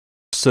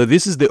So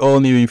this is the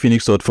all-new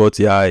Infinix Hot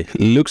 40i.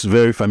 It looks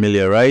very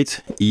familiar, right?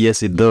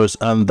 Yes, it does,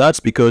 and that's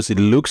because it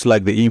looks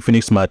like the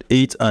Infinix Smart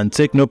 8 and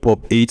Tecno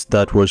Pop 8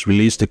 that was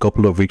released a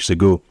couple of weeks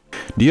ago.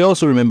 Do you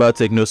also remember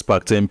Tecno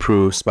Spark 10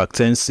 Pro, Spark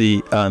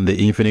 10C and the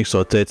Infinix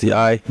Hot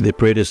 30i, the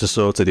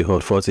predecessor to the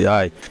Hot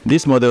 40i?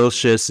 These models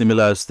share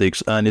similar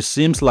aesthetics, and it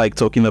seems like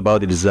talking about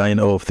the design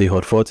of the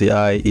Hot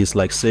 40i is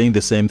like saying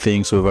the same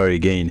things over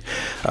again,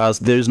 as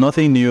there is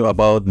nothing new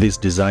about this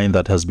design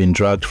that has been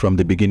dragged from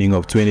the beginning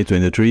of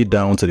 2023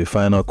 down to the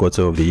final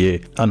quarter of the year,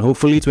 and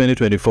hopefully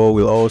 2024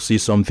 will all see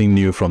something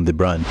new from the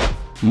brand.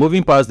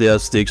 Moving past the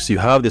aesthetics, you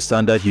have the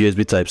standard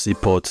USB Type-C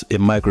port, a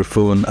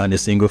microphone and a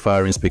single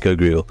firing speaker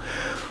grill.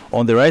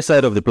 On the right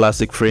side of the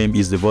plastic frame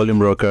is the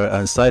volume rocker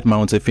and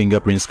side-mounted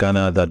fingerprint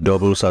scanner that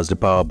doubles as the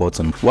power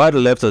button, while the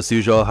left as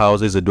usual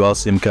houses a dual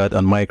SIM card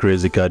and micro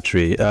SD card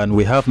tray, and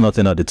we have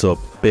nothing at the top.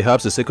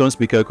 Perhaps the second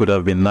speaker could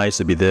have been nice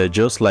to be there,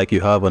 just like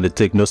you have on the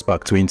Tecno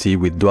Spark 20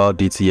 with dual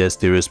DTS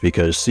stereo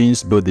speakers,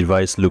 since both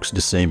devices looks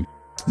the same.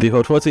 The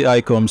Hot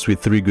 40i comes with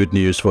 3 good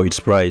news for its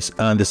price,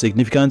 and the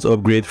significant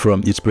upgrade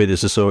from its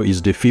predecessor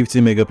is the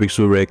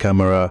 50-megapixel rear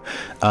camera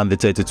and the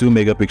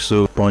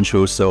 32-megapixel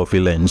punch-hole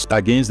selfie lens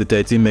against the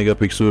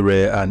 13-megapixel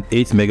rear and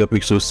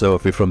 8-megapixel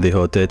selfie from the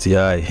Hot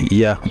 30i.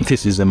 Yeah,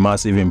 this is a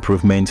massive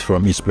improvement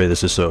from its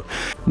predecessor.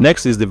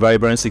 Next is the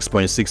vibrant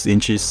 6.6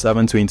 inches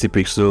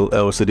 720-pixel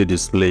LCD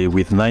display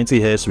with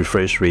 90Hz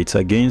refresh rate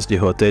against the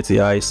Hot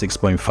 30i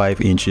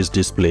 6.5 inches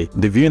display.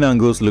 The viewing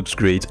angles looks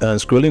great, and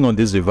scrolling on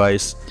this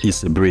device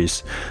is a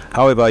breeze.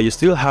 However, you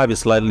still have a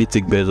slightly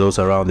thick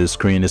bezels around the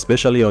screen,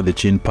 especially on the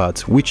chin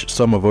part, which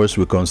some of us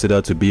will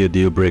consider to be a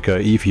deal breaker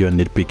if you're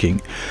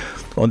nitpicking.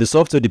 On the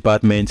software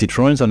department, it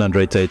runs on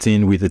Android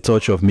 13 with a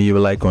touch of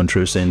MIUI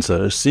control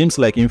center. Seems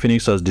like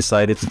Infinix has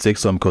decided to take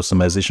some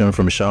customization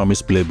from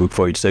Xiaomi's playbook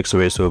for its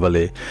XOS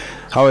overlay.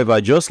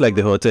 However, just like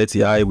the Hot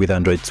 30i with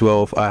Android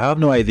 12, I have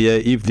no idea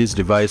if this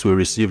device will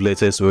receive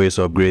latest OS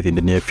upgrade in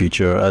the near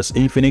future, as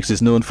Infinix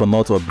is known for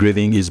not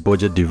upgrading its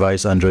budget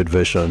device Android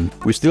version.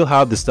 We still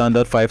have the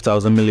standard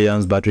 5000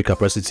 mAh battery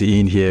capacity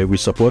in here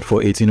with support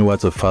for 18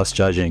 watts of fast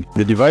charging.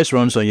 The device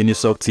runs on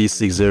Unisoc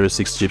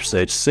T606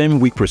 chipset, same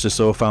weak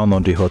processor found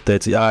on the Hot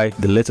 30i,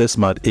 the latest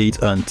Smart 8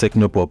 and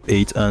Tecno Pop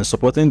 8, and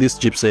supporting this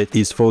chipset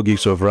is 4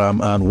 gigs of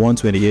RAM and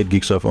 128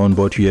 gigs of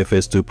onboard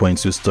UFS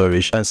 2.2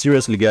 storage. And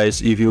seriously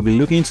guys, if you'll be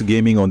looking to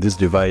gaming on this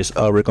device,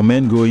 I'll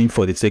recommend going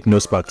for the Tecno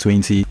Spark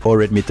 20 or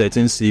Redmi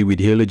 13C with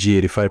Helio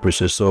G85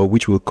 processor,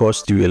 which will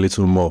cost you a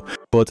little more.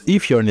 But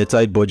if you're on a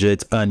tight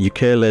budget and you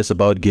care less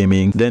about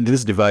gaming, then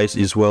this device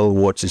is well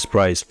worth its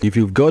price. If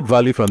you've got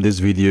value from this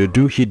video,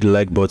 do hit the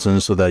like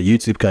button so that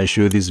YouTube can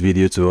show this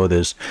video to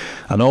others,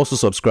 and also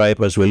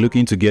subscribe as we're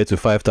looking to get to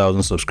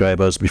 5,000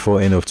 subscribers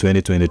before end of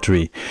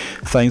 2023.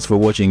 Thanks for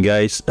watching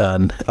guys,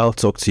 and I'll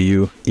talk to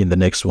you in the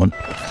next one.